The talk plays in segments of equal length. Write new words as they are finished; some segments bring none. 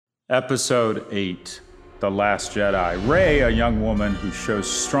Episode 8, The Last Jedi. Rey, a young woman who shows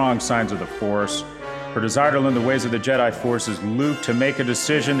strong signs of the Force. Her desire to learn the ways of the Jedi forces Luke to make a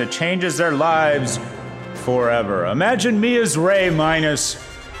decision that changes their lives forever. Imagine me as Rey minus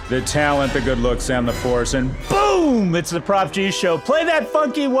the talent, the good looks, and the Force, and boom! It's the Prop G Show. Play that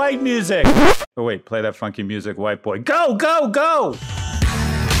funky white music. Oh wait, play that funky music, white boy. Go, go, go!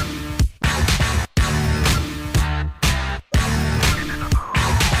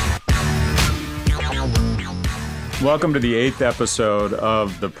 Welcome to the 8th episode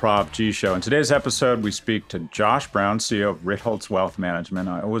of the Prop G Show. In today's episode, we speak to Josh Brown, CEO of Ritholtz Wealth Management.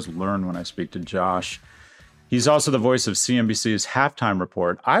 I always learn when I speak to Josh. He's also the voice of CNBC's Halftime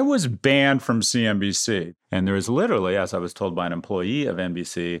Report. I was banned from CNBC, and there is literally, as I was told by an employee of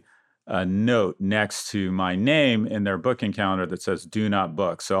NBC, a note next to my name in their booking calendar that says, do not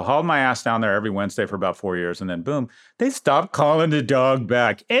book. So I hauled my ass down there every Wednesday for about 4 years, and then boom, they stopped calling the dog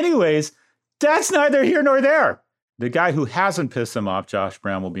back. Anyways, that's neither here nor there. The guy who hasn't pissed him off, Josh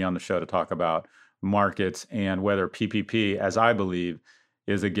Brown, will be on the show to talk about markets and whether PPP, as I believe,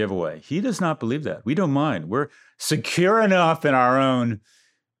 is a giveaway. He does not believe that. We don't mind. We're secure enough in our own,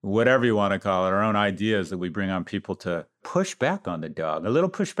 whatever you want to call it, our own ideas that we bring on people to push back on the dog. A little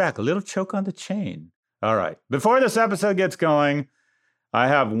pushback, a little choke on the chain. All right. Before this episode gets going, I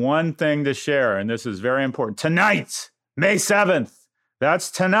have one thing to share, and this is very important. Tonight, May 7th, that's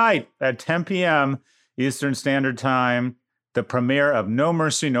tonight at 10 p.m., Eastern Standard Time, the premiere of No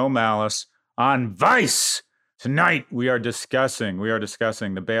Mercy, No Malice on Vice. Tonight, we are discussing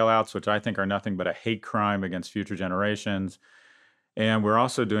the bailouts, which I think are nothing but a hate crime against future generations. And we're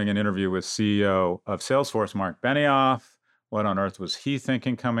also doing an interview with CEO of Salesforce, Mark Benioff. What on earth was he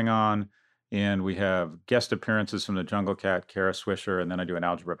thinking coming on? And we have guest appearances from the Jungle Cat, Kara Swisher, and then I do an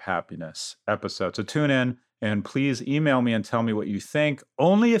Algebra of Happiness episode. So tune in and please email me and tell me what you think,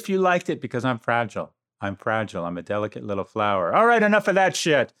 only if you liked it, because I'm fragile. I'm a delicate little flower. All right, enough of that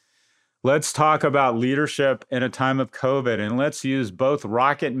shit. Let's talk about leadership in a time of COVID, and let's use both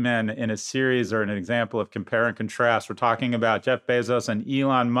rocket men in a series or an example of compare and contrast. We're talking about Jeff Bezos and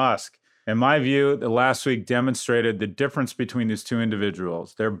Elon Musk. In my view, the last week demonstrated the difference between these two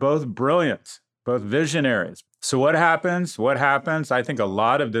individuals. They're both brilliant, both visionaries. So what happens? I think a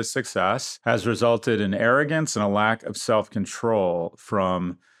lot of this success has resulted in arrogance and a lack of self-control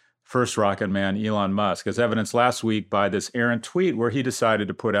from first rocket man Elon Musk, as evidenced last week by this errant tweet where he decided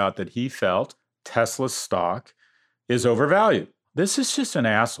to put out that he felt Tesla's stock is overvalued. This is just an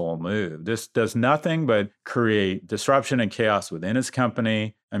asshole move. This does nothing but create disruption and chaos within his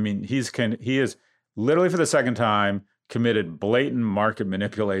company. I mean, he is literally for the second time committed blatant market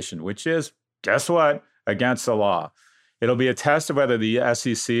manipulation, which is, guess what, against the law. It'll be a test of whether the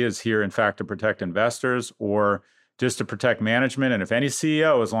SEC is here, in fact, to protect investors or just to protect management. And if any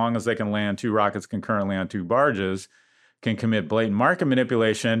CEO, as long as they can land two rockets concurrently on two barges, can commit blatant market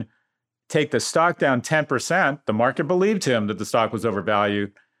manipulation, take the stock down 10%, the market believed him that the stock was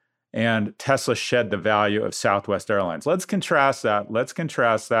overvalued, and Tesla shed the value of Southwest Airlines. Let's contrast that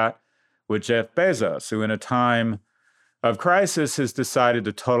with Jeff Bezos, who in a time of crisis has decided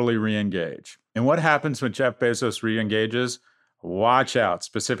to totally re-engage. And what happens when Jeff Bezos re-engages? Watch out.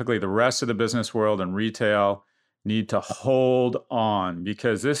 Specifically, the rest of the business world and retail need to hold on,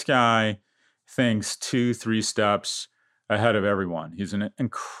 because this guy thinks 2-3 steps ahead of everyone. He's an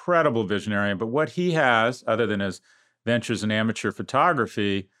incredible visionary, but what he has, other than his ventures in amateur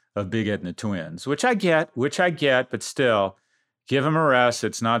photography of Big Ed and the Twins, which I get, but still, give him a rest.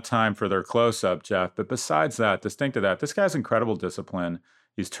 It's not time for their close-up, Jeff. But besides that, distinct to that, this guy's incredible discipline.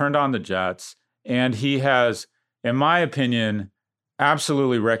 He's turned on the jets, and he has, in my opinion,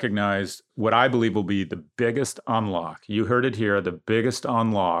 absolutely recognized what I believe will be the biggest unlock. You heard it here, the biggest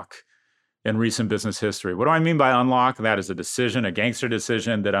unlock in recent business history. What do I mean by unlock? That is a decision, a gangster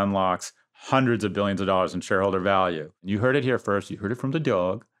decision that unlocks hundreds of billions of dollars in shareholder value. You heard it here first. You heard it from the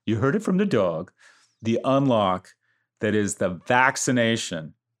dog. The unlock that is the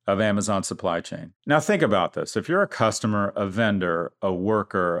vaccination of Amazon's supply chain. Now think about this. If you're a customer, a vendor, a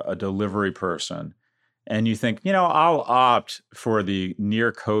worker, a delivery person, and you think, I'll opt for the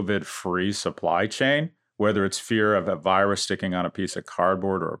near COVID-free supply chain, whether it's fear of a virus sticking on a piece of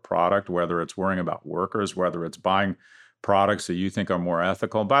cardboard or a product, whether it's worrying about workers, whether it's buying products that you think are more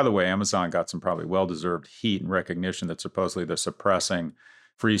ethical. By the way, Amazon got some probably well-deserved heat and recognition that supposedly they're suppressing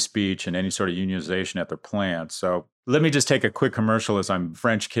free speech and any sort of unionization at their plants. So let me just take a quick commercial as I'm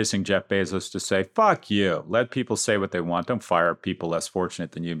French kissing Jeff Bezos to say, fuck you. Let people say what they want. Don't fire people less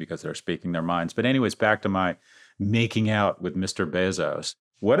fortunate than you because they're speaking their minds. But anyways, back to my making out with Mr. Bezos.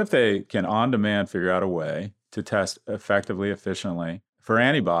 What if they can on demand figure out a way to test effectively, efficiently for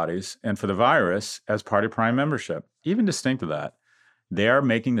antibodies and for the virus as part of Prime membership. Even distinct of that, they are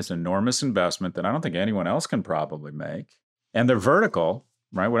making this enormous investment that I don't think anyone else can probably make. And they're vertical,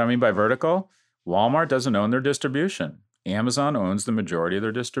 right? What I mean by vertical, Walmart doesn't own their distribution. Amazon owns the majority of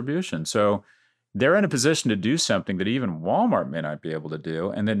their distribution. So they're in a position to do something that even Walmart may not be able to do,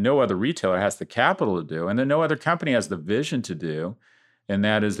 and that no other retailer has the capital to do, and that no other company has the vision to do, and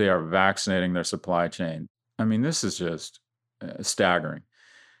that is they are vaccinating their supply chain. I mean, this is just staggering.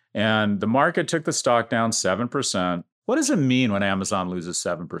 And the market took the stock down 7%. What does it mean when Amazon loses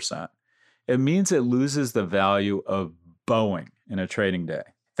 7%? It means it loses the value of Boeing in a trading day.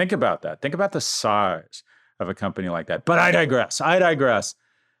 Think about that. Think about the size of a company like that. But I digress.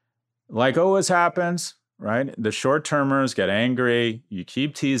 Like always happens, right? The short-termers get angry. You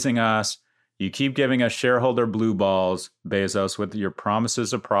keep teasing us. You keep giving us shareholder blue balls, Bezos, with your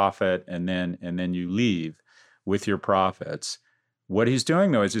promises of profit, and then you leave with your profits. What he's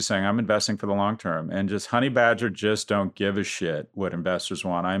doing, though, is he's saying, I'm investing for the long term. And just Honey Badger just don't give a shit what investors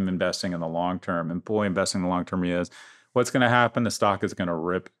want. I'm investing in the long term. And boy, investing in the long term he is. What's going to happen? The stock is going to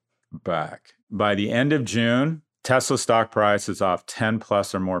rip back. By the end of June, Tesla stock price is off 10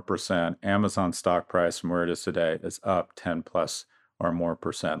 plus or more percent. Amazon stock price from where it is today is up 10 plus or more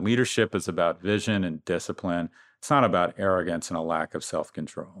percent. Leadership is about vision and discipline. It's not about arrogance and a lack of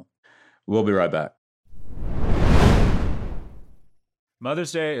self-control. We'll be right back.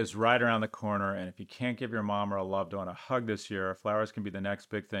 Mother's Day is right around the corner, and if you can't give your mom or a loved one a hug this year, flowers can be the next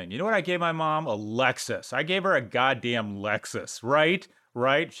big thing. You know what I gave my mom? A Lexus. I gave her a goddamn Lexus, right?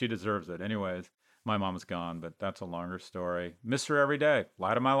 Right? She deserves it. Anyways, my mom's gone, but that's a longer story. Miss her every day.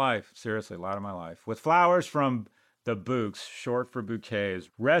 Light of my life. Seriously, light of my life. With flowers from the Bouqs, short for bouquets.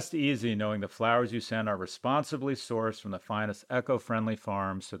 Rest easy knowing the flowers you send are responsibly sourced from the finest eco-friendly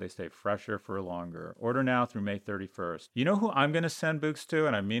farms so they stay fresher for longer. Order now through May 31st. You know who I'm going to send Bouqs to?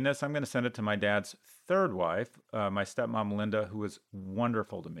 And I mean this, I'm going to send it to my dad's third wife, my stepmom, Linda, who was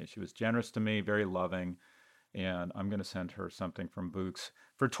wonderful to me. She was generous to me, very loving. And I'm going to send her something from Bouqs.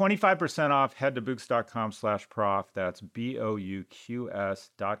 For 25% off, head to Bouqs.com/prof. That's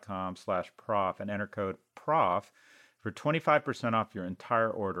BOUQS.com/prof and enter code PROF for 25% off your entire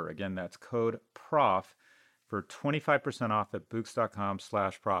order. Again, that's code PROF for 25% off at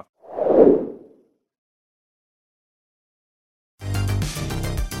Bouqs.com/prof.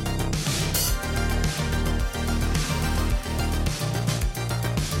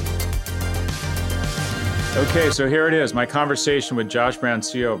 Okay, so here it is, my conversation with Josh Brown,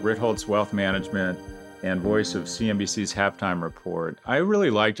 CEO of Ritholtz Wealth Management and voice of CNBC's Halftime Report. I really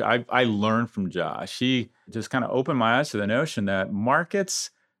liked, I learned from Josh. He just kind of opened my eyes to the notion that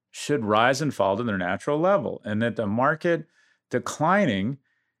markets should rise and fall to their natural level, and that the market declining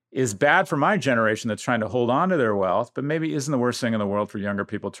is bad for my generation that's trying to hold on to their wealth, but maybe isn't the worst thing in the world for younger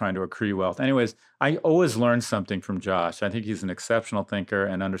people trying to accrue wealth. Anyways, I always learn something from Josh. I think he's an exceptional thinker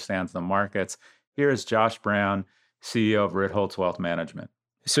and understands the markets. Here is Josh Brown, CEO of Ritholtz Wealth Management.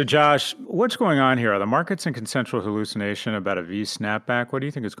 So Josh, what's going on here? Are the markets in consensual hallucination about a V snapback? What do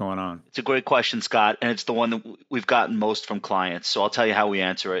you think is going on? It's a great question, Scott, and it's the one that we've gotten most from clients. So I'll tell you how we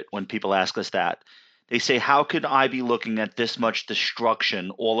answer it when people ask us that. They say, how could I be looking at this much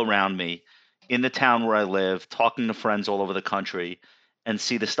destruction all around me in the town where I live, talking to friends all over the country, and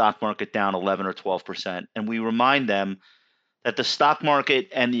see the stock market down 11 or 12%? And we remind them that the stock market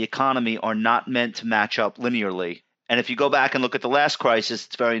and the economy are not meant to match up linearly. And if you go back and look at the last crisis,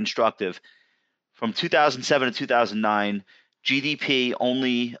 it's very instructive. From 2007 to 2009, GDP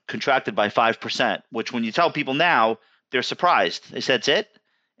only contracted by 5%, which when you tell people now, they're surprised. They said, that's it?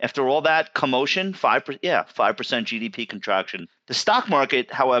 After all that commotion, 5% GDP contraction. The stock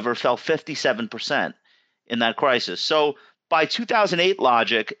market, however, fell 57% in that crisis. So by 2008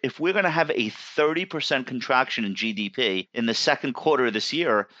 logic, if we're going to have a 30% contraction in GDP in the second quarter of this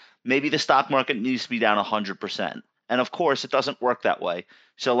year, maybe the stock market needs to be down 100%. And of course, it doesn't work that way.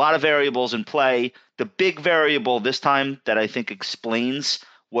 So a lot of variables in play. The big variable this time that I think explains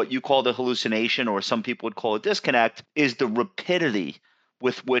what you call the hallucination, or some people would call a disconnect, is the rapidity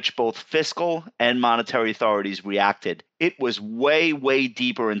with which both fiscal and monetary authorities reacted. It was way, way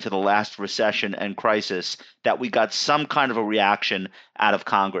deeper into the last recession and crisis that we got some kind of a reaction out of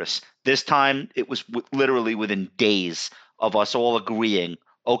Congress. This time, it was literally within days of us all agreeing,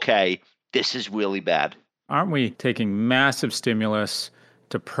 okay, this is really bad. Aren't we taking massive stimulus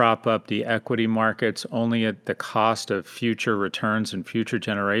to prop up the equity markets only at the cost of future returns and future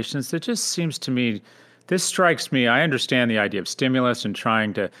generations? It just seems to me, this strikes me, I understand the idea of stimulus and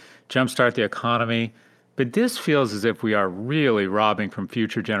trying to jumpstart the economy, But this feels as if we are really robbing from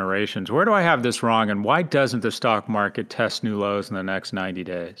future generations. Where do I have this wrong, and why doesn't the stock market test new lows in the next 90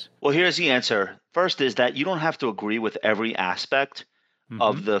 days? Well, here's the answer. First is that you don't have to agree with every aspect Hmm.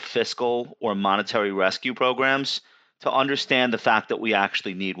 of the fiscal or monetary rescue programs to understand the fact that we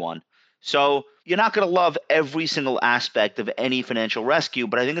actually need one. So you're not going to love every single aspect of any financial rescue,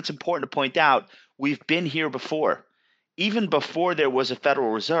 but I think it's important to point out we've been here before. Even before there was a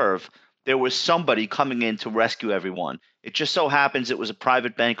Federal Reserve, there was somebody coming in to rescue everyone. It just so happens it was a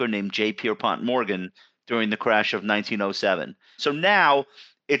private banker named J. Pierpont Morgan during the crash of 1907. So now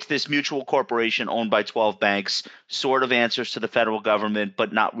it's this mutual corporation owned by 12 banks, sort of answers to the federal government,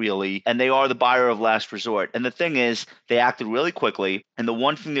 but not really. And they are the buyer of last resort. And the thing is, they acted really quickly. And the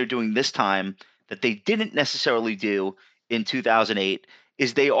one thing they're doing this time that they didn't necessarily do in 2008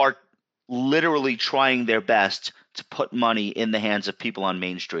 is they are literally trying their best to put money in the hands of people on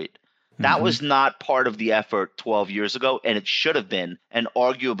Main Street. That Hmm. was not part of the effort 12 years ago, and it should have been. And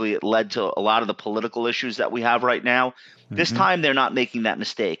arguably, it led to a lot of the political issues that we have right now. This Hmm. time, they're not making that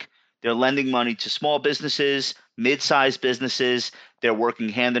mistake. They're lending money to small businesses, mid sized businesses. They're working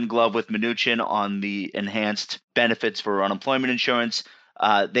hand in glove with Mnuchin on the enhanced benefits for unemployment insurance.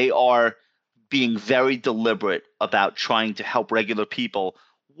 They are being very deliberate about trying to help regular people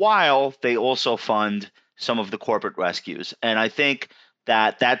while they also fund some of the corporate rescues. And I think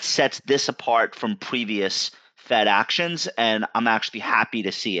that that sets this apart from previous Fed actions. And I'm actually happy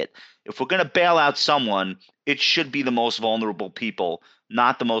to see it. If we're going to bail out someone, it should be the most vulnerable people,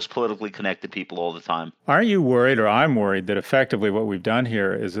 not the most politically connected people all the time. Aren't you worried, or I'm worried, that effectively what we've done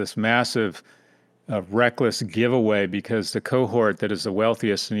here is this massive reckless giveaway because the cohort that is the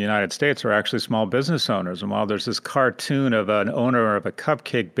wealthiest in the United States are actually small business owners. And while there's this cartoon of an owner of a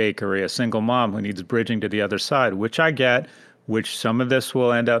cupcake bakery, a single mom who needs bridging to the other side, which I get, which some of this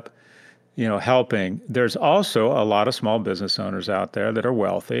will end up, helping. There's also a lot of small business owners out there that are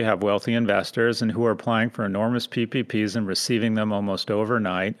wealthy, have wealthy investors, and who are applying for enormous PPPs and receiving them almost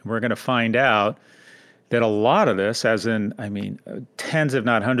overnight. We're going to find out that a lot of this, as in, tens, if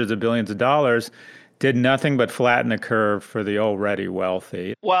not hundreds of billions of dollars, did nothing but flatten the curve for the already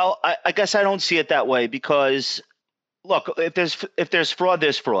wealthy. Well, I guess I don't see it that way because look, if there's fraud,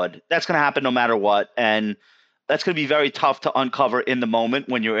 there's fraud. That's going to happen no matter what, and that's going to be very tough to uncover in the moment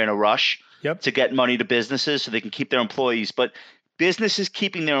when you're in a rush Yep. to get money to businesses so they can keep their employees. But businesses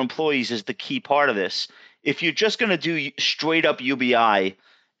keeping their employees is the key part of this. If you're just going to do straight up UBI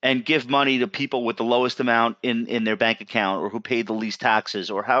and give money to people with the lowest amount in their bank account or who paid the least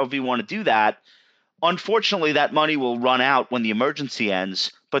taxes or however you want to do that, unfortunately, that money will run out when the emergency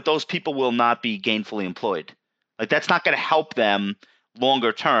ends, but those people will not be gainfully employed. Like that's not going to help them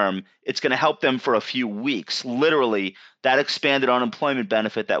longer term. It's going to help them for a few weeks. Literally, that expanded unemployment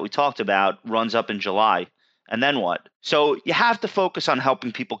benefit that we talked about runs up in July. And then what? So you have to focus on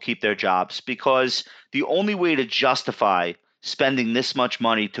helping people keep their jobs because the only way to justify spending this much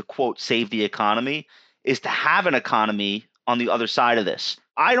money to quote save the economy is to have an economy on the other side of this.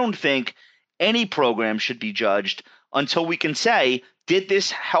 I don't think any program should be judged until we can say, did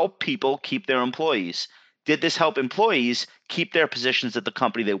this help people keep their employees? Did this help employees keep their positions at the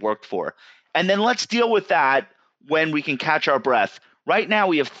company they worked for? And then let's deal with that when we can catch our breath. Right now,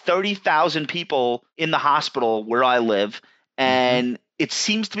 we have 30,000 people in the hospital where I live, Hmm. and it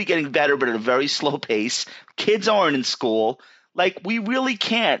seems to be getting better, but at a very slow pace. Kids aren't in school. Like, we really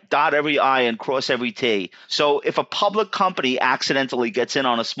can't dot every I and cross every T. So if a public company accidentally gets in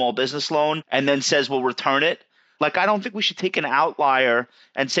on a small business loan and then says we'll return it, like, I don't think we should take an outlier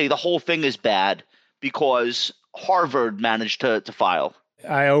and say the whole thing is bad because Harvard managed to file.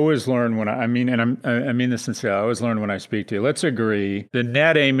 I always learn when I mean this sincerely. I always learn when I speak to you. Let's agree. The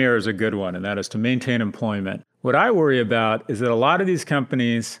net aim here is a good one, and that is to maintain employment. What I worry about is that a lot of these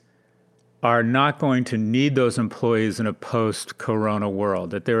companies are not going to need those employees in a post-corona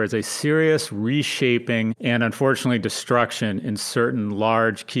world, that there is a serious reshaping and unfortunately destruction in certain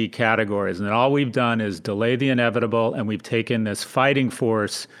large key categories. And that all we've done is delay the inevitable, and we've taken this fighting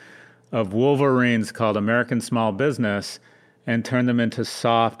force of wolverines called American small business and turned them into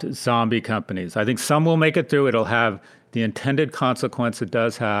soft zombie companies. I think some will make it through. It'll have the intended consequence it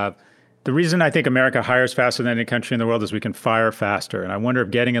does have. The reason I think America hires faster than any country in the world is we can fire faster. And I wonder if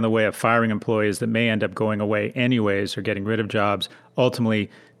getting in the way of firing employees that may end up going away anyways or getting rid of jobs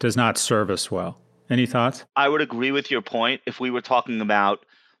ultimately does not serve us well. Any thoughts? I would agree with your point if we were talking about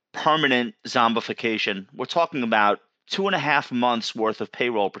permanent zombification. We're talking about 2.5 months worth of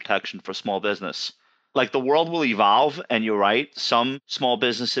payroll protection for small business. Like the world will evolve, and you're right. Some small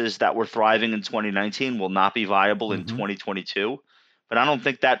businesses that were thriving in 2019 will not be viable in Hmm. 2022. But I don't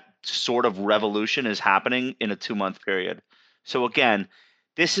think that sort of revolution is happening in a 2-month period. So again,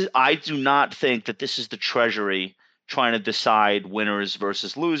 I do not think that this is the Treasury trying to decide winners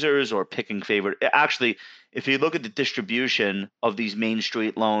versus losers or picking favorite. Actually, if you look at the distribution of these Main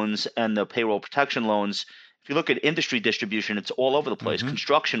Street loans and the payroll protection loans, if you look at industry distribution, it's all over the place.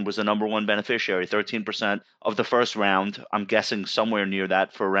 Construction was the number one beneficiary, 13% of the first round. I'm guessing somewhere near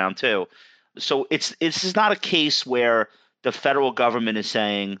that for round two. So this is not a case where the federal government is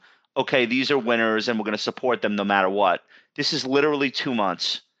saying, okay, these are winners and we're going to support them no matter what. This is literally 2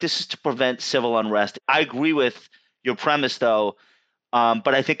 months. This is to prevent civil unrest. I agree with your premise, though,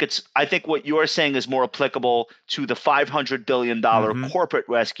 but I think what you're saying is more applicable to the $500 billion corporate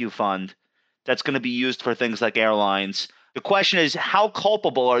rescue fund that's going to be used for things like airlines. The question is, how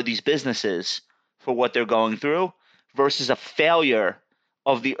culpable are these businesses for what they're going through versus a failure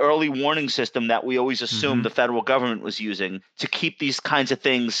of the early warning system that we always assumed the federal government was using to keep these kinds of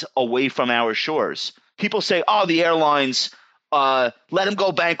things away from our shores. People say, oh, the airlines, let them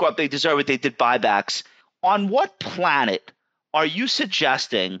go bankrupt. They deserve it. They did buybacks. On what planet are you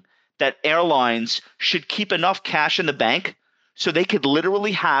suggesting that airlines should keep enough cash in the bank so they could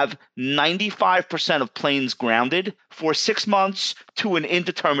literally have 95% of planes grounded for 6 months to an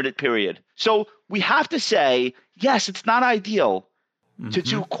indeterminate period? So we have to say, yes, it's not ideal to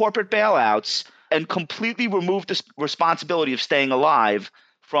do corporate bailouts and completely remove the responsibility of staying alive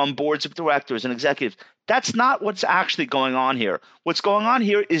from boards of directors and executives. That's not what's actually going on here. What's going on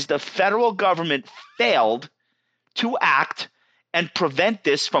here is the federal government failed to act and prevent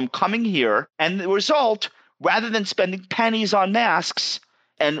this from coming here. And the result, rather than spending pennies on masks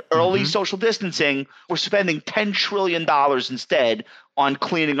and early social distancing, we're spending $10 trillion instead on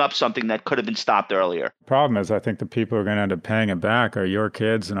cleaning up something that could have been stopped earlier. Problem is, I think the people who are going to end up paying it back are your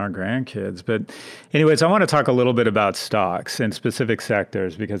kids and our grandkids. But anyways, I want to talk a little bit about stocks in specific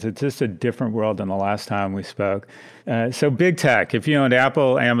sectors because it's just a different world than the last time we spoke. So big tech, if you owned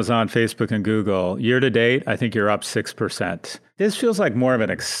Apple, Amazon, Facebook, and Google, year to date, I think you're up 6%. This feels like more of an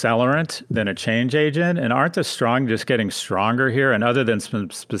accelerant than a change agent. And aren't the strong just getting stronger here? And other than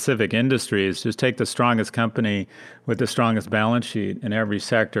some specific industries, just take the strongest company with the strongest balance sheet in every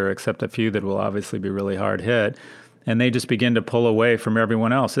sector, except a few that will obviously be really hard hit. And they just begin to pull away from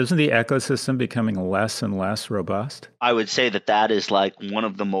everyone else. Isn't the ecosystem becoming less and less robust? I would say that is like one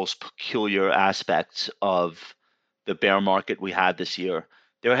of the most peculiar aspects of the bear market we had this year.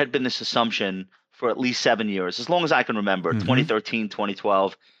 There had been this assumption for at least 7 years, as long as I can remember, 2013,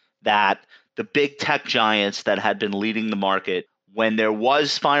 2012, that the big tech giants that had been leading the market, when there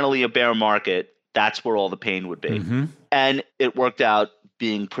was finally a bear market, that's where all the pain would be. And it worked out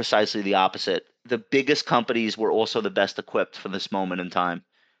being precisely the opposite. The biggest companies were also the best equipped for this moment in time,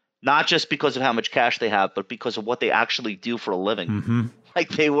 not just because of how much cash they have, but because of what they actually do for a living. Like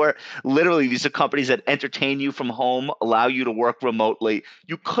they were literally, these are companies that entertain you from home, allow you to work remotely.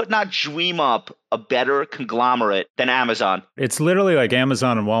 You could not dream up a better conglomerate than Amazon. It's literally like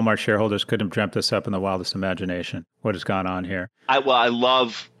Amazon and Walmart shareholders couldn't have dreamt this up in the wildest imagination, what has gone on here. I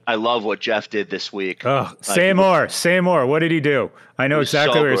love what Jeff did this week. Oh, say more. What did he do? I know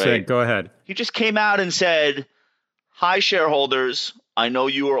exactly what you're saying. Go ahead. He just came out and said, hi, shareholders. I know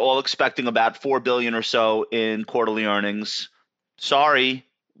you were all expecting about $4 billion or so in quarterly earnings. Sorry,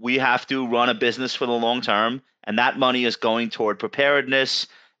 we have to run a business for the long term, and that money is going toward preparedness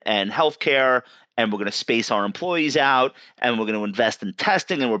and healthcare, and we're going to space our employees out, and we're going to invest in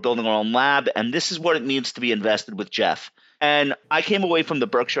testing, and we're building our own lab, and this is what it means to be invested with Jeff. And I came away from the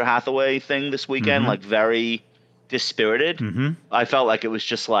Berkshire Hathaway thing this weekend like very dispirited. I felt like it was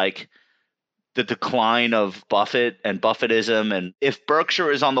just like the decline of Buffett and Buffettism. And if Berkshire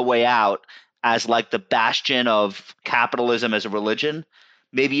is on the way out as like the bastion of capitalism as a religion,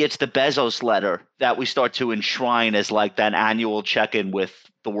 maybe it's the Bezos letter that we start to enshrine as like that annual check-in with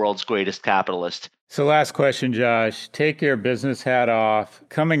the world's greatest capitalist. So last question, Josh, take your business hat off.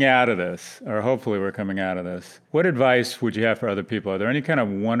 Coming out of this, or hopefully we're coming out of this, what advice would you have for other people? Are there any kind of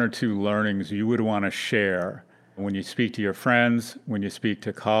 1 or 2 learnings you would want to share when you speak to your friends, when you speak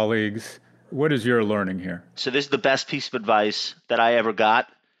to colleagues? What is your learning here? So this is the best piece of advice that I ever got,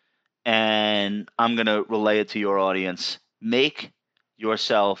 and I'm going to relay it to your audience. Make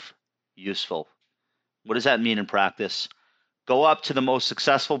yourself useful. What does that mean in practice? Go up to the most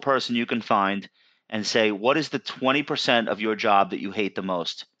successful person you can find and say, what is the 20% of your job that you hate the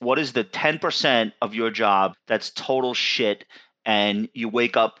most? What is the 10% of your job that's total shit and you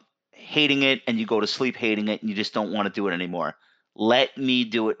wake up hating it and you go to sleep hating it and you just don't want to do it anymore? Let me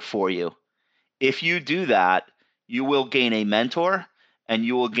do it for you. If you do that, you will gain a mentor and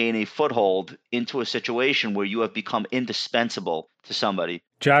you will gain a foothold into a situation where you have become indispensable to somebody.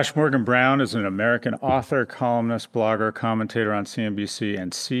 Josh Morgan Brown is an American author, columnist, blogger, commentator on CNBC,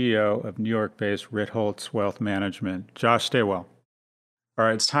 and CEO of New York-based Ritholtz Wealth Management. Josh, stay well. All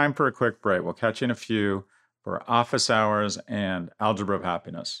right, it's time for a quick break. We'll catch you in a few for Office Hours and Algebra of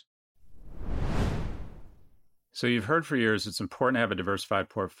Happiness. So you've heard for years it's important to have a diversified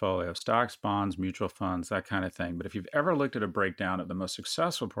portfolio, stocks, bonds, mutual funds, that kind of thing. But if you've ever looked at a breakdown of the most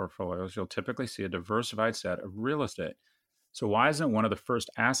successful portfolios, you'll typically see a diversified set of real estate. So why isn't one of the first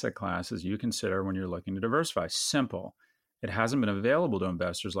asset classes you consider when you're looking to diversify? Simple. It hasn't been available to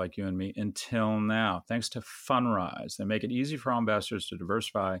investors like you and me until now, thanks to Fundrise. They make it easy for all investors to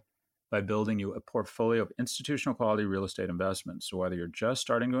diversify by building you a portfolio of institutional quality real estate investments. So whether you're just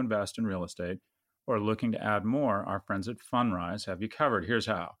starting to invest in real estate or looking to add more, our friends at Fundrise have you covered. Here's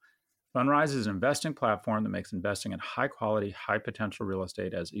how. Fundrise is an investing platform that makes investing in high-quality, high-potential real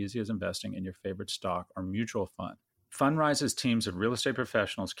estate as easy as investing in your favorite stock or mutual fund. Fundrise's teams of real estate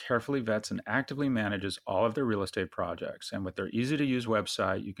professionals carefully vets and actively manages all of their real estate projects. And with their easy-to-use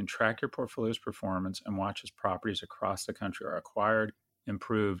website, you can track your portfolio's performance and watch as properties across the country are acquired,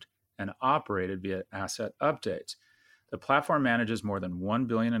 improved, and operated via asset updates. The platform manages more than $1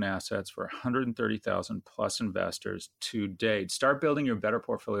 billion in assets for 130,000 plus investors to date. Start building your better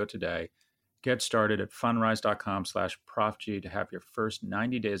portfolio today. Get started at fundrise.com/ProfG to have your first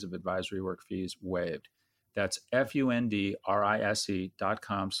 90 days of advisory work fees waived. That's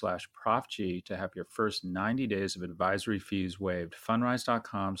fundrise.com/ProfG to have your first 90 days of advisory fees waived.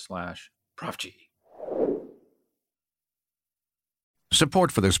 Fundrise.com/ProfG.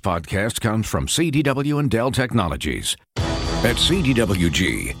 Support for this podcast comes from CDW and Dell Technologies. At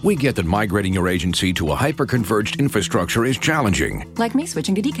CDWG, we get that migrating your agency to a hyper-converged infrastructure is challenging. Like me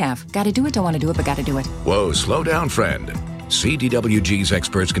switching to decaf. Gotta do it, don't want to do it, but gotta do it. Whoa, slow down, friend. CDWG's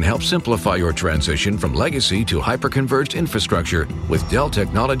experts can help simplify your transition from legacy to hyper-converged infrastructure with Dell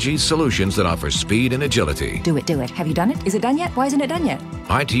Technologies solutions that offer speed and agility. Do it, do it. Have you done it? Is it done yet? Why isn't it done yet?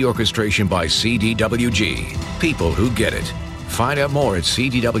 IT orchestration by CDWG. People who get it. Find out more at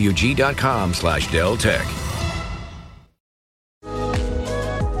cdwg.com/Dell Tech.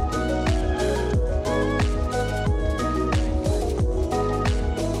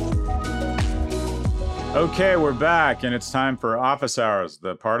 Okay, we're back, and it's time for Office Hours,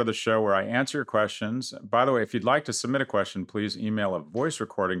 the part of the show where I answer your questions. By the way, if you'd like to submit a question, please email a voice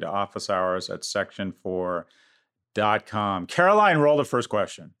recording to officehours@section4.com. Caroline, roll the first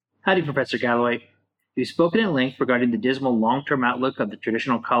question. Howdy, Professor Galloway. You've spoken at length regarding the dismal long-term outlook of the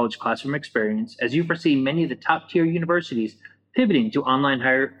traditional college classroom experience as you foresee many of the top-tier universities pivoting to online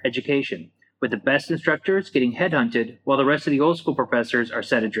higher education, with the best instructors getting headhunted while the rest of the old-school professors are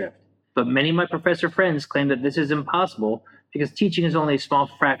set adrift. But many of my professor friends claim that this is impossible because teaching is only a small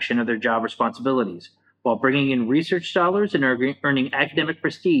fraction of their job responsibilities, while bringing in research dollars and earning academic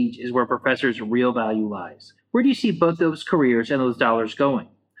prestige is where professors' real value lies. Where do you see both those careers and those dollars going?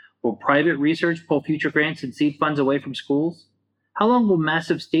 Will private research pull future grants and seed funds away from schools? How long will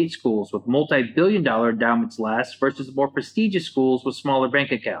massive state schools with multi-billion-dollar endowments last versus more prestigious schools with smaller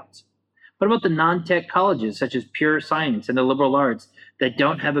bank accounts? What about the non-tech colleges such as Pure Science and the liberal arts that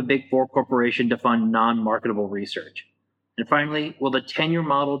don't have a big four corporation to fund non-marketable research? And finally, will the tenure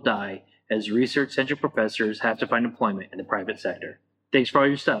model die as research-centric professors have to find employment in the private sector? Thanks for all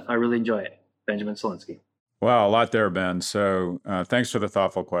your stuff. I really enjoy it. Benjamin Solinsky. Wow, a lot there, Ben. So thanks for the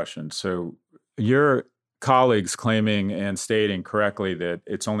thoughtful question. So your colleagues claiming and stating correctly that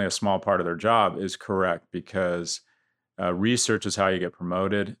it's only a small part of their job is correct because research is how you get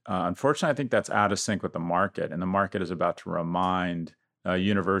promoted. Unfortunately, I think that's out of sync with the market, and the market is about to remind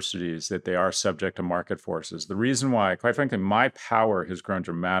universities that they are subject to market forces. The reason why, quite frankly, my power has grown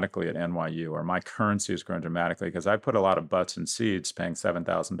dramatically at NYU, or my currency has grown dramatically, because I put a lot of butts in seats paying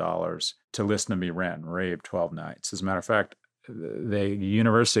 $7,000 to listen to me rant and rave 12 nights. As a matter of fact, the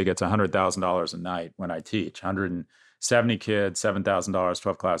university gets $100,000 a night when I teach. 170 kids, $7,000,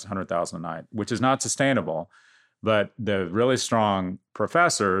 12 classes, $100,000 a night, which is not sustainable. But the really strong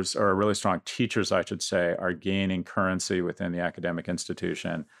professors, or really strong teachers, I should say, are gaining currency within the academic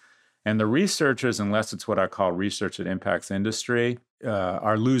institution. And the researchers, unless it's what I call research that impacts industry,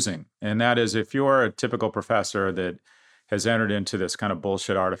 are losing. And that is, if you're a typical professor that has entered into this kind of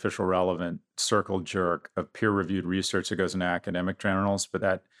bullshit, artificial relevant circle jerk of peer-reviewed research that goes into academic journals, but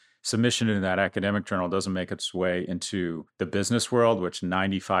that submission in that academic journal doesn't make its way into the business world, which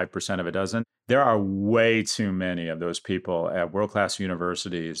 95% of it doesn't. There are way too many of those people at world-class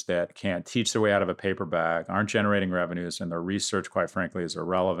universities that can't teach their way out of a paper bag, aren't generating revenues, and their research, quite frankly, is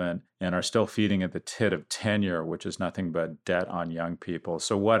irrelevant, and are still feeding at the tit of tenure, which is nothing but debt on young people.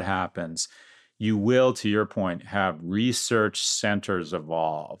 So what happens? You will, to your point, have research centers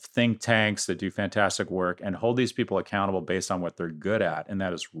evolve, think tanks that do fantastic work and hold these people accountable based on what they're good at, and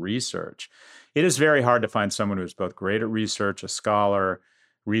that is research. It is very hard to find someone who's both great at research, a scholar,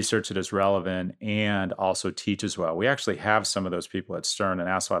 research that is relevant, and also teaches well. We actually have some of those people at Stern and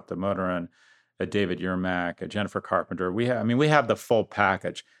Aswath Damodaran, at David Yermak, at Jennifer Carpenter. We have the full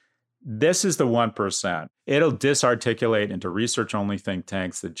package. This is the 1%. It'll disarticulate into research-only think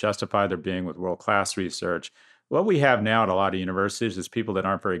tanks that justify their being with world-class research. What we have now at a lot of universities is people that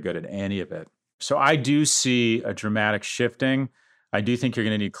aren't very good at any of it. So I do see a dramatic shifting. I do think you're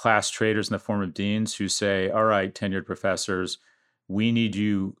going to need class traders in the form of deans who say, all right, tenured professors, we need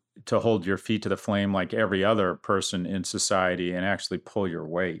you to hold your feet to the flame like every other person in society and actually pull your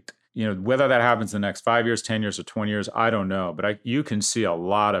weight. Whether that happens in the next 5 years, 10 years, or 20 years, I don't know. But you can see a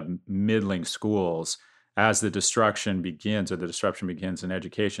lot of middling schools as the disruption begins in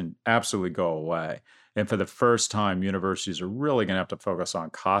education absolutely go away. And for the first time, universities are really going to have to focus on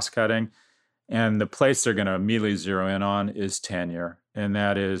cost cutting. And the place they're going to immediately zero in on is tenure. And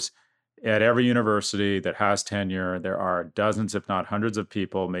that is, at every university that has tenure, there are dozens, if not hundreds of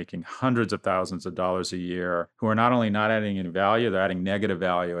people making hundreds of thousands of dollars a year who are not only not adding any value, they're adding negative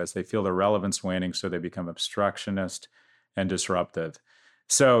value as they feel their relevance waning, so they become obstructionist and disruptive.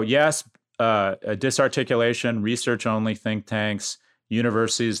 So yes, a disarticulation, research-only think tanks,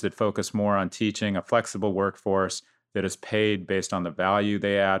 universities that focus more on teaching, a flexible workforce that is paid based on the value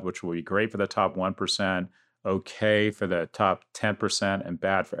they add, which will be great for the top 1%, okay for the top 10%, and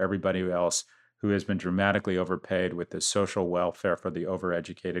bad for everybody else who has been dramatically overpaid with this social welfare for the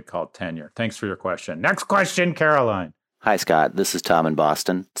overeducated called tenure. Thanks for your question. Next question, Caroline. Hi, Scott. This is Tom in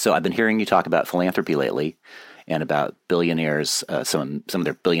Boston. So I've been hearing you talk about philanthropy lately and about billionaires, some of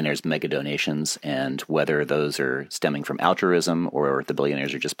their billionaires' mega donations, and whether those are stemming from altruism or the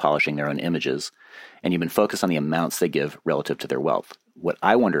billionaires are just polishing their own images. And you've been focused on the amounts they give relative to their wealth. What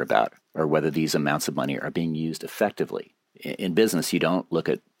I wonder about are whether these amounts of money are being used effectively. In business, you don't look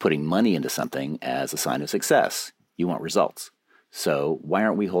at putting money into something as a sign of success. You want results. So why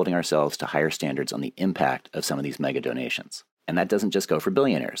aren't we holding ourselves to higher standards on the impact of some of these mega donations? And that doesn't just go for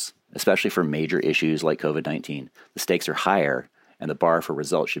billionaires, especially for major issues like COVID-19. The stakes are higher, and the bar for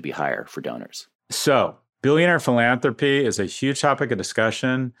results should be higher for donors. So billionaire philanthropy is a huge topic of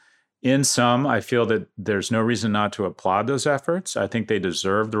discussion. In some, I feel that there's no reason not to applaud those efforts. I think they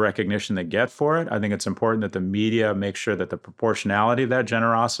deserve the recognition they get for it. I think it's important that the media make sure that the proportionality of that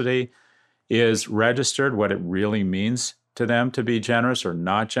generosity is registered, what it really means to them to be generous or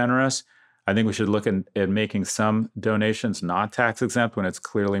not generous. I think we should look at making some donations not tax exempt when it's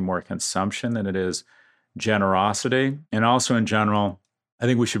clearly more consumption than it is generosity. And also in general, I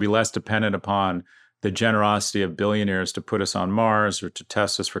think we should be less dependent upon the generosity of billionaires to put us on Mars or to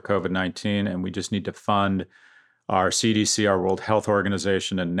test us for COVID-19. And we just need to fund our CDC, our World Health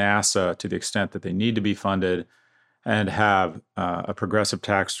Organization, and NASA to the extent that they need to be funded, and have a progressive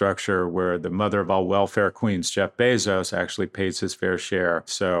tax structure where the mother of all welfare queens, Jeff Bezos, actually pays his fair share.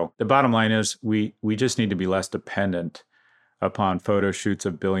 So the bottom line is we just need to be less dependent upon photo shoots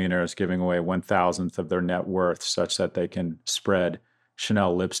of billionaires giving away 1,000th of their net worth such that they can spread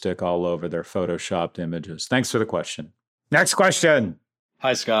Chanel lipstick all over their photoshopped images. Thanks for the question. Next question.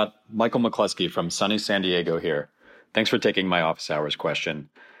 Hi, Scott. Michael McCluskey from sunny San Diego here. Thanks for taking my office hours question.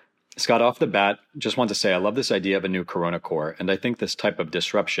 Scott, off the bat, just want to say I love this idea of a new Corona Corps, and I think this type of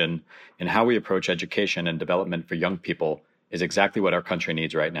disruption in how we approach education and development for young people is exactly what our country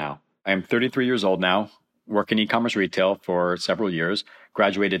needs right now. I am 33 years old now, work in e-commerce retail for several years,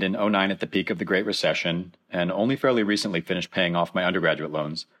 graduated in 2009 at the peak of the Great Recession, and only fairly recently finished paying off my undergraduate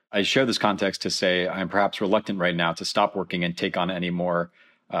loans. I share this context to say I'm perhaps reluctant right now to stop working and take on any more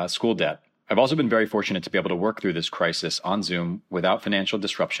school debt. I've also been very fortunate to be able to work through this crisis on Zoom without financial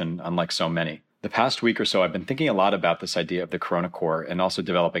disruption, unlike so many. The past week or so, I've been thinking a lot about this idea of the Corona Corps and also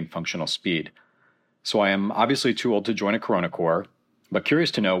developing functional speed. So I am obviously too old to join a Corona Corps, but curious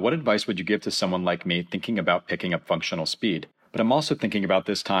to know what advice would you give to someone like me thinking about picking up functional speed? But I'm also thinking about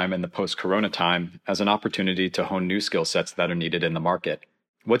this time in the post-Corona time as an opportunity to hone new skill sets that are needed in the market.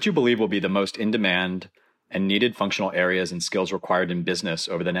 What do you believe will be the most in-demand and needed functional areas and skills required in business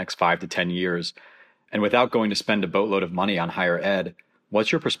over the next 5 to 10 years? And without going to spend a boatload of money on higher ed,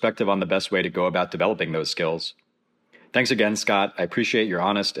 what's your perspective on the best way to go about developing those skills? Thanks again, Scott. I appreciate your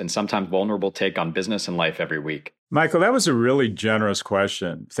honest and sometimes vulnerable take on business and life every week. Michael, that was a really generous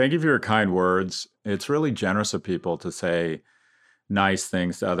question. Thank you for your kind words. It's really generous of people to say nice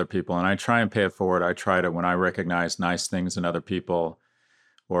things to other people. And I try and pay it forward. I try to, when I recognize nice things in other people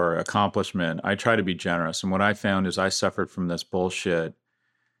or accomplishment, I try to be generous. And what I found is I suffered from this bullshit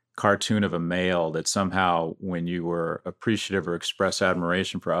cartoon of a male that somehow when you were appreciative or express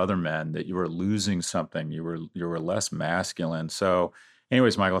admiration for other men, that you were losing something, you were less masculine. So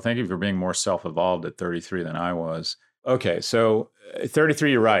anyways, Michael, thank you for being more self-evolved at 33 than I was. Okay, so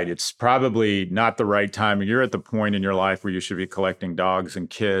 33, you're right. It's probably not the right time. You're at the point in your life where you should be collecting dogs and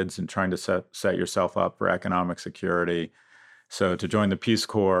kids and trying to set yourself up for economic security. So to join the Peace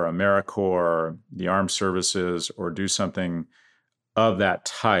Corps, AmeriCorps, the Armed Services, or do something of that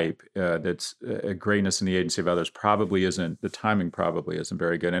type that's a greatness in the agency of others the timing probably isn't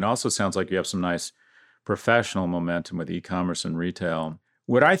very good. And it also sounds like you have some nice professional momentum with e-commerce and retail.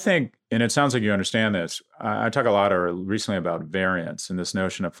 What I think, and it sounds like you understand this, I talk a lot recently about variance and this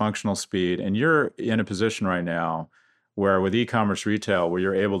notion of functional speed. And you're in a position right now where with e-commerce retail, where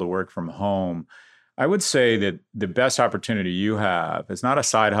you're able to work from home, I would say that the best opportunity you have is not a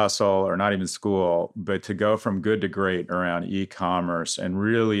side hustle or not even school, but to go from good to great around e-commerce and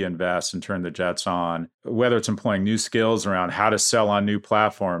really invest and turn the jets on, whether it's employing new skills around how to sell on new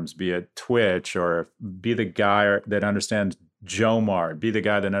platforms, be it Twitch, or be the guy that understands Jomart, be the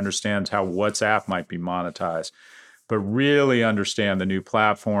guy that understands how WhatsApp might be monetized, but really understand the new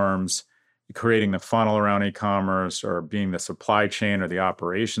platforms, creating the funnel around e-commerce, or being the supply chain or the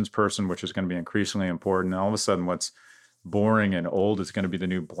operations person, which is going to be increasingly important. And all of a sudden, what's boring and old is going to be the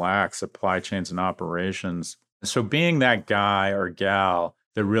new black, supply chains and operations. So being that guy or gal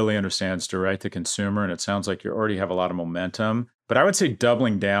that really understands direct to consumer, and it sounds like you already have a lot of momentum, but I would say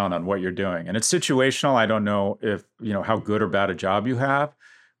doubling down on what you're doing. And it's situational. I don't know if, how good or bad a job you have,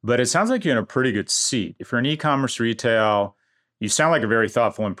 but it sounds like you're in a pretty good seat. If you're in e-commerce retail, you sound like a very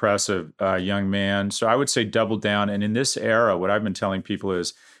thoughtful, impressive young man. So I would say double down. And in this era, what I've been telling people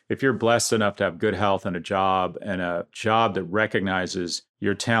is if you're blessed enough to have good health and a job that recognizes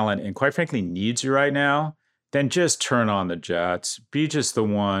your talent and quite frankly needs you right now, then just turn on the jets. Be just the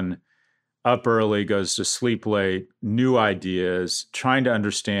one up early, goes to sleep late, new ideas, trying to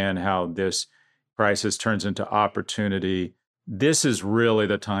understand how this crisis turns into opportunity. This is really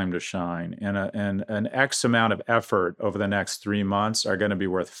the time to shine. And an X amount of effort over the next 3 months are going to be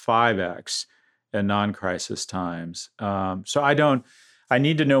worth 5X in non-crisis times. So I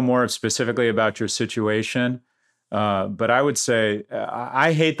need to know more specifically about your situation. But I would say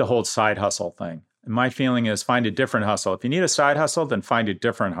I hate the whole side hustle thing. My feeling is find a different hustle. If you need a side hustle, then find a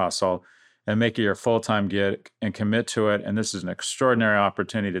different hustle and make it your full-time gig and commit to it. And this is an extraordinary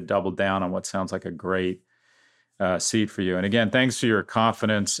opportunity to double down on what sounds like a great seed for you. And again, thanks for your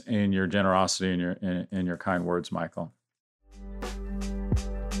confidence and your generosity and your kind words, Michael.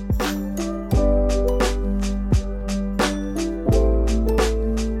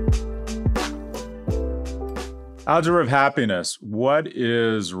 Algebra of happiness. What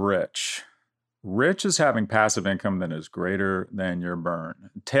is rich? Rich is having passive income that is greater than your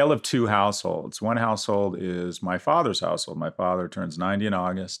burn. Tale of two households. One household is my father's household. My father turns 90 in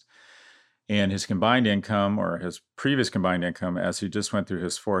August. And his combined income, or his previous combined income, as he just went through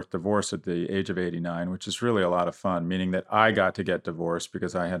his fourth divorce at the age of 89, which is really a lot of fun, meaning that I got to get divorced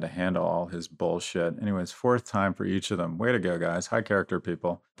because I had to handle all his bullshit. Anyways, fourth time for each of them. Way to go, guys. High character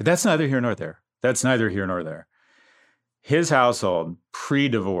people. But that's neither here nor there. That's neither here nor there. His household,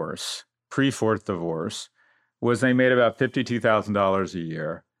 pre-divorce, pre-fourth divorce, was they made about $52,000 a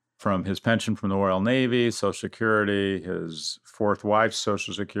year from his pension from the Royal Navy, Social Security, his fourth wife's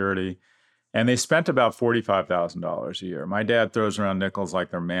Social Security, and they spent about $45,000 a year. My dad throws around nickels like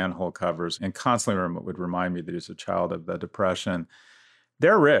they're manhole covers and constantly would remind me that he's a child of the Depression.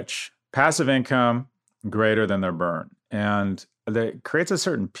 They're rich, passive income greater than their burn. And that creates a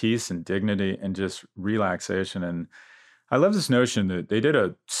certain peace and dignity and just relaxation. And I love this notion that they did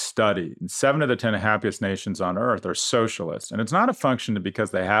a study, and 7 of the 10 happiest nations on earth are socialists. And it's not a function of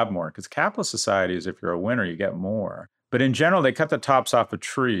because they have more, because capitalist societies, if you're a winner, you get more. But in general, they cut the tops off of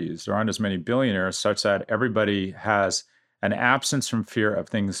trees. There aren't as many billionaires, such that everybody has an absence from fear of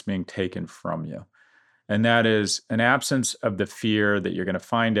things being taken from you. And that is an absence of the fear that you're going to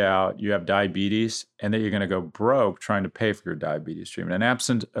find out you have diabetes and that you're going to go broke trying to pay for your diabetes treatment. An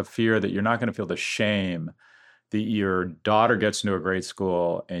absence of fear that you're not going to feel the shame that your daughter gets into a great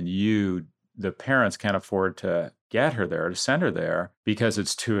school and you, the parents, can't afford to get her there, to send her there because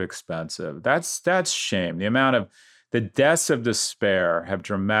it's too expensive. That's shame. The deaths of despair have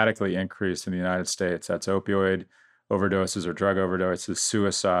dramatically increased in the United States. That's opioid overdoses or drug overdoses,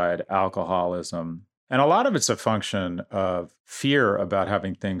 suicide, alcoholism. And a lot of it's a function of fear about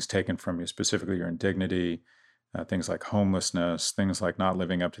having things taken from you, specifically your indignity, things like homelessness, things like not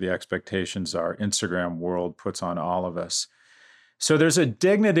living up to the expectations our Instagram world puts on all of us. So there's a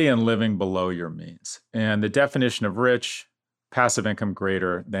dignity in living below your means. And the definition of rich, passive income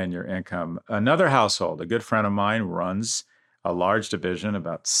greater than your income. Another household, a good friend of mine runs a large division,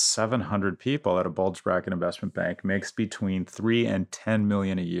 about 700 people at a bulge bracket investment bank, makes between 3 and 10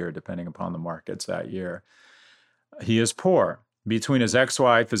 million a year, depending upon the markets that year. He is poor. Between his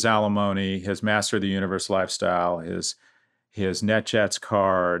ex-wife, his alimony, his Master of the Universe lifestyle, his NetJets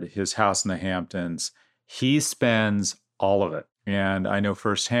card, his house in the Hamptons, he spends all of it. And I know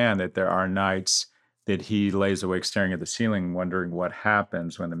firsthand that there are nights that he lays awake staring at the ceiling, wondering what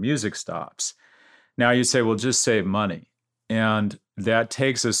happens when the music stops. Now you say, well, just save money. And that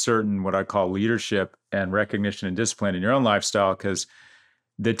takes a certain, what I call leadership and recognition and discipline in your own lifestyle, because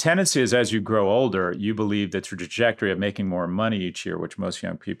the tendency is as you grow older, you believe that your trajectory of making more money each year, which most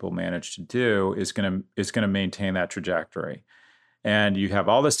young people manage to do, is going to maintain that trajectory. And you have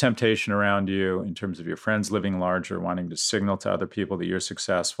all this temptation around you in terms of your friends living larger, wanting to signal to other people that you're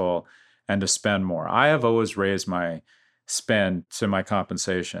successful and to spend more. I have always raised my spend to my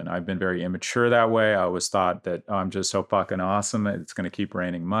compensation. I've been very immature that way. I always thought that I'm just so fucking awesome, it's going to keep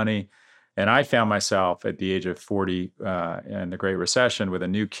raining money. And I found myself at the age of 40 in the Great Recession with a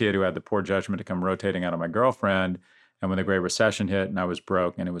new kid who had the poor judgment to come rotating out of my girlfriend. And when the Great Recession hit and I was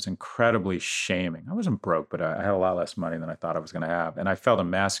broke, and it was incredibly shaming. I wasn't broke, but I had a lot less money than I thought I was going to have. And I felt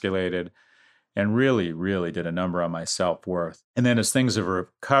emasculated and really, really did a number on my self-worth. And then as things have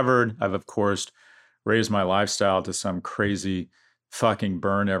recovered, I've, of course, raised my lifestyle to some crazy fucking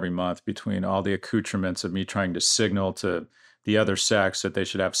burn every month between all the accoutrements of me trying to signal to the other sex that they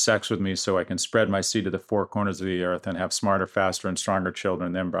should have sex with me so I can spread my seed to the four corners of the earth and have smarter, faster, and stronger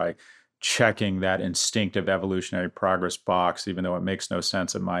children than by checking that instinctive evolutionary progress box, even though it makes no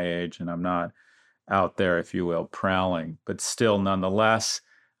sense at my age and I'm not out there, if you will, prowling. But still, nonetheless,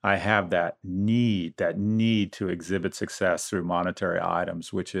 I have that need to exhibit success through monetary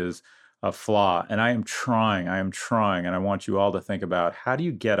items, which is a flaw. And I am trying, and I want you all to think about, how do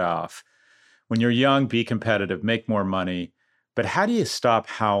you get off? When you're young, be competitive, make more money, but how do you stop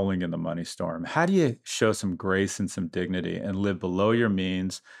howling in the money storm? How do you show some grace and some dignity and live below your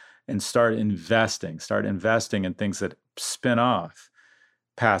means and start investing in things that spin off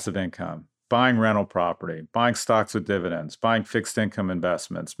passive income, buying rental property, buying stocks with dividends, buying fixed income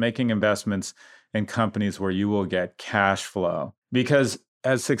investments, making investments in companies where you will get cash flow? Because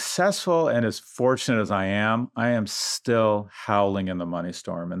as successful and as fortunate as I am still howling in the money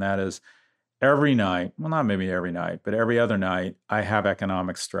storm. And that is every night, well, not maybe every night, but every other night, I have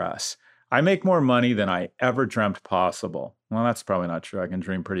economic stress. I make more money than I ever dreamt possible. Well, that's probably not true. I can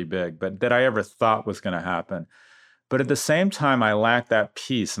dream pretty big, but that I ever thought was going to happen. But at the same time, I lack that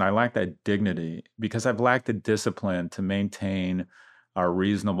peace and I lack that dignity because I've lacked the discipline to maintain a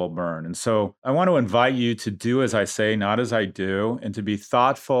reasonable burn. And so I want to invite you to do as I say, not as I do, and to be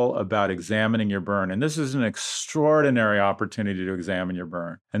thoughtful about examining your burn. And this is an extraordinary opportunity to examine your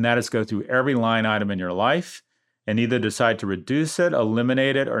burn. And that is go through every line item in your life and either decide to reduce it,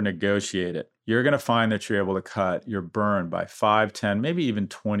 eliminate it, or negotiate it. You're going to find that you're able to cut your burn by 5, 10, maybe even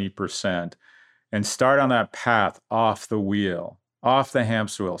 20%, and start on that path off the wheel, off the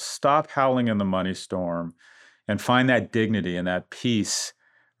hamster wheel. Stop howling in the money storm and find that dignity and that peace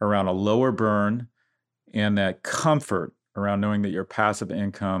around a lower burn and that comfort around knowing that your passive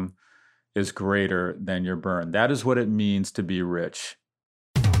income is greater than your burn. That is what it means to be rich.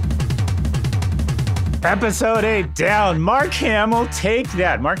 Episode 8 down. Mark Hamill, take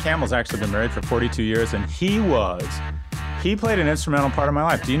that. Mark Hamill's actually been married for 42 years, and he played an instrumental part of my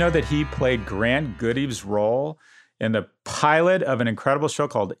life. Do you know that he played Grant Goodeve's role in the pilot of an incredible show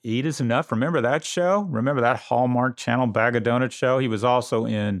called 8 is Enough? Remember that show? Remember that Hallmark Channel Bag of Donuts show? He was also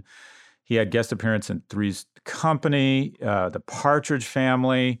he had guest appearance in Three's Company, The Partridge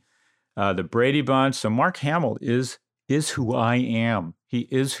Family, The Brady Bunch. So Mark Hamill is who I am. He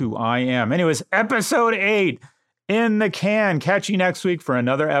is who I am. Anyways, episode 8 in the can. Catch you next week for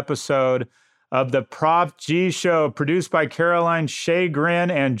another episode of the Prop G Show, produced by Caroline Shagrin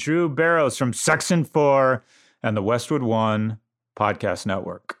and Drew Barrows from Section 4 and the Westwood One Podcast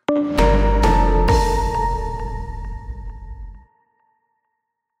Network.